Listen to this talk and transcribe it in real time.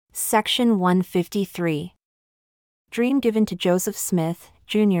Section 153. Dream given to Joseph Smith,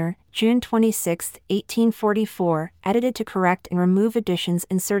 Jr., June 26, 1844, edited to correct and remove additions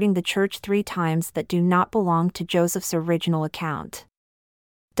inserting the church 3 times that do not belong to Joseph's original account.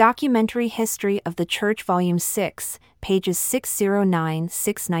 Documentary History of the Church Volume 6, pages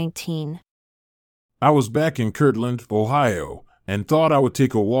 609-619. I was back in Kirtland, Ohio, and thought I would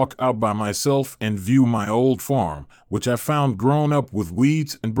take a walk out by myself and view my old farm, which I found grown up with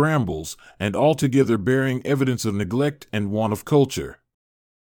weeds and brambles, and altogether bearing evidence of neglect and want of culture.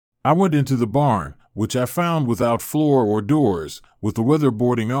 I went into the barn, which I found without floor or doors, with the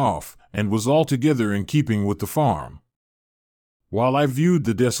weatherboarding off, and was altogether in keeping with the farm. While I viewed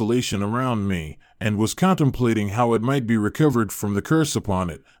the desolation around me, and was contemplating how it might be recovered from the curse upon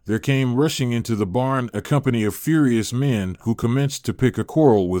it, there came rushing into the barn a company of furious men who commenced to pick a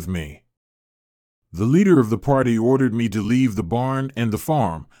quarrel with me. The leader of the party ordered me to leave the barn and the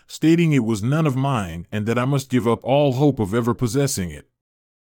farm, stating it was none of mine and that I must give up all hope of ever possessing it.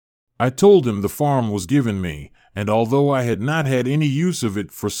 I told him the farm was given me, and although I had not had any use of it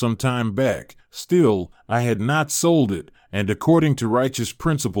for some time back, still I had not sold it, and according to righteous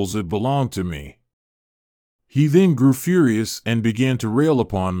principles it belonged to me. He then grew furious and began to rail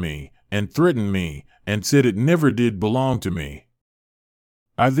upon me, and threatened me, and said it never did belong to me.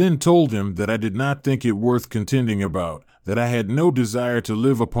 I then told him that I did not think it worth contending about, that I had no desire to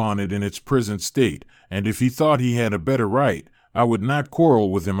live upon it in its present state, and if he thought he had a better right, I would not quarrel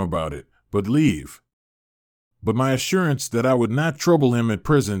with him about it, but leave. But my assurance that I would not trouble him at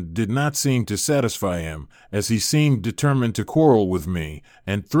present did not seem to satisfy him, as he seemed determined to quarrel with me,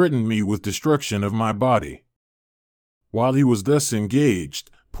 and threatened me with destruction of my body. While he was thus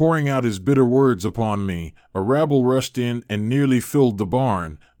engaged, pouring out his bitter words upon me, a rabble rushed in and nearly filled the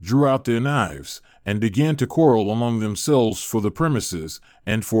barn, drew out their knives, and began to quarrel among themselves for the premises,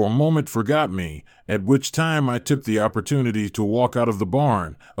 and for a moment forgot me, at which time I took the opportunity to walk out of the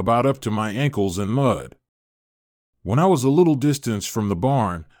barn, about up to my ankles in mud. When I was a little distance from the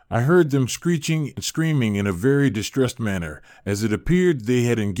barn, I heard them screeching and screaming in a very distressed manner, as it appeared they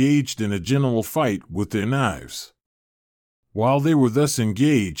had engaged in a general fight with their knives. While they were thus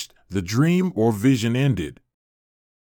engaged, the dream or vision ended,